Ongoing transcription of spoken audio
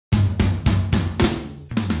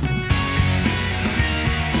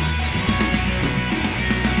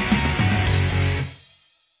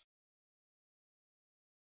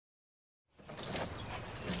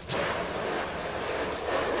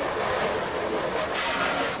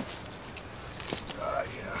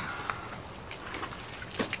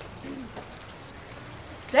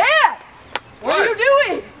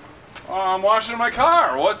washing my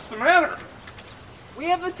car. What's the matter? We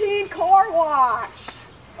have a teen car wash.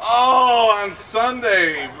 Oh, on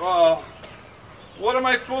Sunday. What am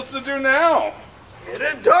I supposed to do now? Get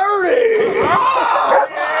it dirty!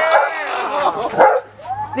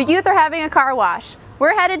 The youth are having a car wash.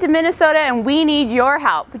 We're headed to Minnesota and we need your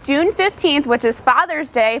help. June 15th, which is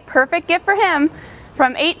Father's Day, perfect gift for him,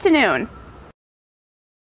 from 8 to noon.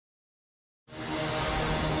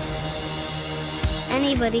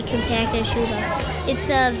 Anybody can pack a shoebox. It's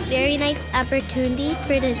a very nice opportunity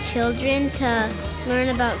for the children to learn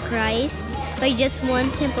about Christ by just one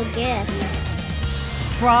simple gift.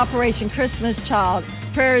 For Operation Christmas Child,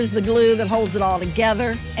 prayer is the glue that holds it all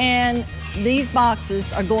together, and these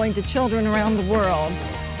boxes are going to children around the world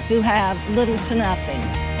who have little to nothing.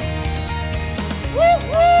 Woo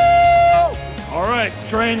woo! All right,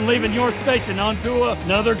 train leaving your station onto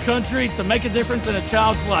another country to make a difference in a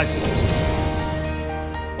child's life.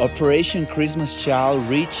 Operation Christmas Child,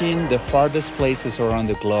 reaching the farthest places around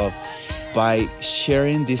the globe by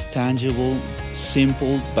sharing this tangible,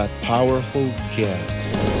 simple, but powerful gift.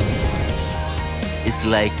 It's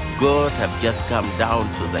like God have just come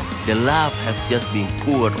down to them. The love has just been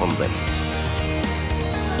poured on them.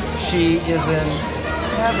 She is in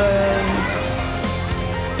heaven.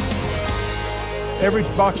 Every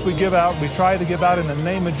box we give out, we try to give out in the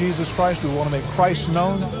name of Jesus Christ. We want to make Christ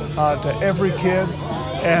known to every kid.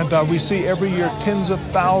 And we see every year tens of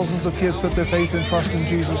thousands of kids put their faith and trust in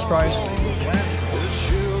Jesus Christ.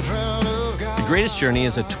 The Greatest Journey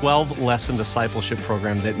is a 12-lesson discipleship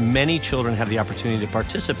program that many children have the opportunity to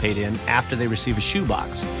participate in after they receive a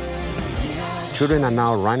shoebox. Children are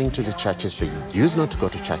now running to the churches they used not to go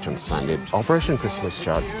to church on Sunday. Operation Christmas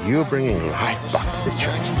Child, you're bringing life back to the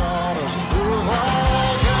church.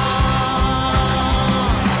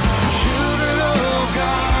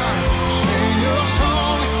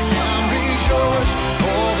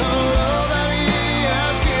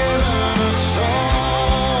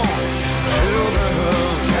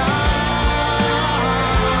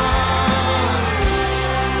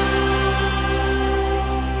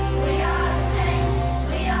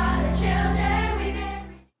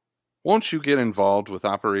 Won't you get involved with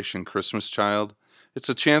Operation Christmas Child? It's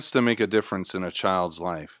a chance to make a difference in a child's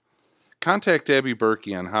life. Contact Abby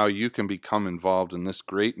Berkey on how you can become involved in this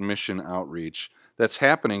great mission outreach that's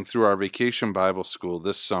happening through our Vacation Bible School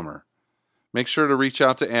this summer. Make sure to reach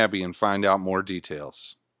out to Abby and find out more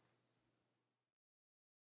details.